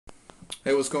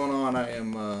Hey, what's going on? I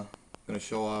am going to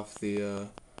show off the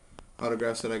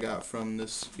autographs that I got from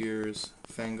this year's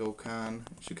Fangoria in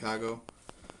Chicago.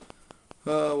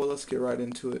 Well, let's get right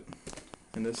into it.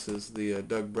 And this is the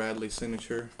Doug Bradley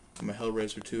signature. I'm a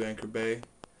Hellraiser 2 Anchor Bay.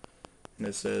 And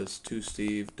it says, to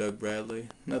Steve, Doug Bradley.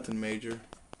 Nothing major.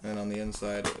 And on the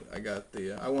inside, I got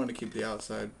the, I wanted to keep the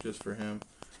outside just for him.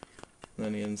 And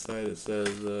then the inside it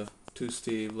says, to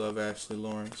Steve, love Ashley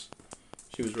Lawrence.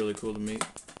 She was really cool to meet.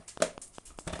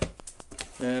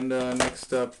 And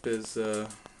next up is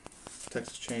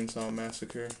Texas Chainsaw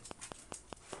Massacre.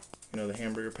 You know, the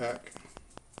hamburger pack.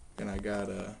 And I got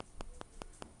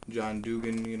John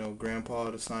Dugan, you know, Grandpa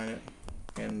to sign it.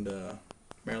 And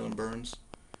Marilyn Burns,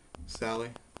 Sally.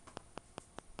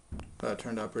 That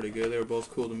turned out pretty good. They were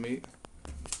both cool to meet.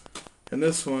 And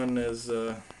this one is,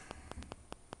 I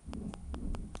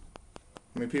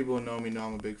mean, people who know me know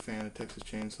I'm a big fan of Texas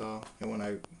Chainsaw. And when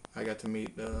I got to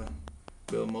meet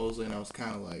Bill Moseley, and I was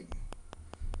kind of like,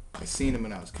 I seen him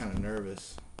and I was kind of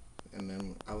nervous. And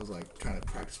then I was like trying to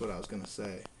practice what I was going to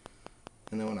say.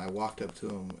 And then when I walked up to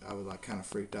him, I was like kind of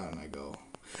freaked out and I go,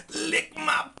 "Lick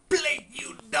my plate,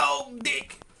 you dog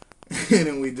dick." And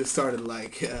then we just started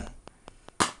like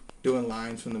doing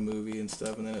lines from the movie and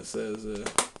stuff. And then it says,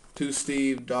 to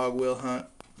Steve, dog will hunt,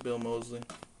 Bill Moseley.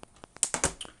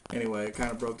 Anyway, it kind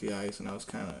of broke the ice and I was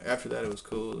kind of, after that it was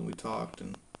cool and we talked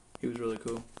and he was really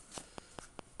cool.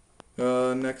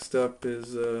 Next up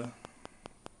is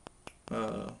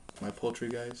my poultry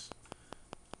guys.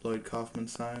 Lloyd Kaufman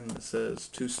sign that says,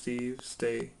 to Steve,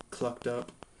 stay clucked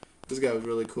up. This guy was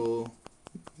really cool.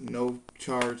 No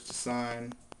charge to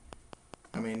sign.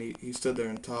 I mean, he stood there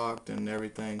and talked and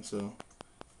everything, so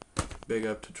big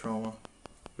up to Trauma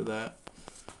for that.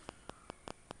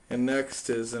 And next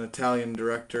is an Italian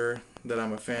director that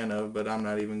I'm a fan of, but I'm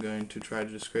not even going to try to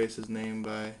disgrace his name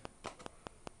by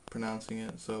pronouncing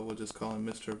it, so we'll just call him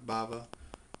Mr. Bava.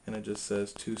 And it just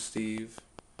says, to Steve,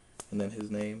 and then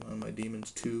his name on my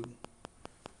Demons 2.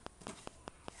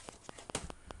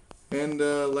 And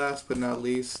last but not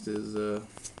least is a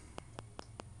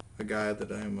guy that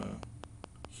I'm a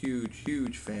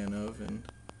huge fan of, and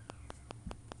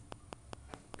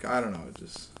I don't know,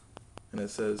 and it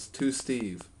says, to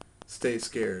Steve, stay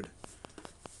scared,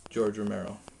 George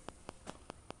Romero.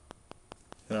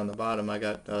 And on the bottom I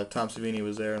got Tom Savini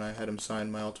was there and I had him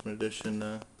sign my Ultimate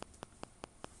Edition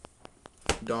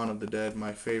Dawn of the Dead,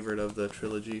 my favorite of the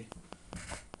trilogy,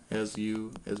 as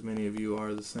many of you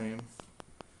are the same.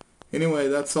 Anyway,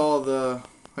 that's all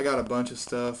I got a bunch of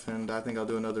stuff, and I think I'll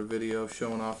do another video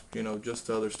showing off, you know, just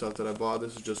the other stuff that I bought.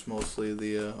 This is just mostly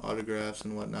the autographs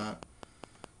and whatnot.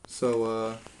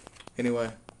 So,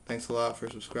 anyway, thanks a lot for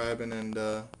subscribing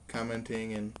and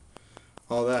commenting and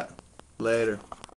all that. Later.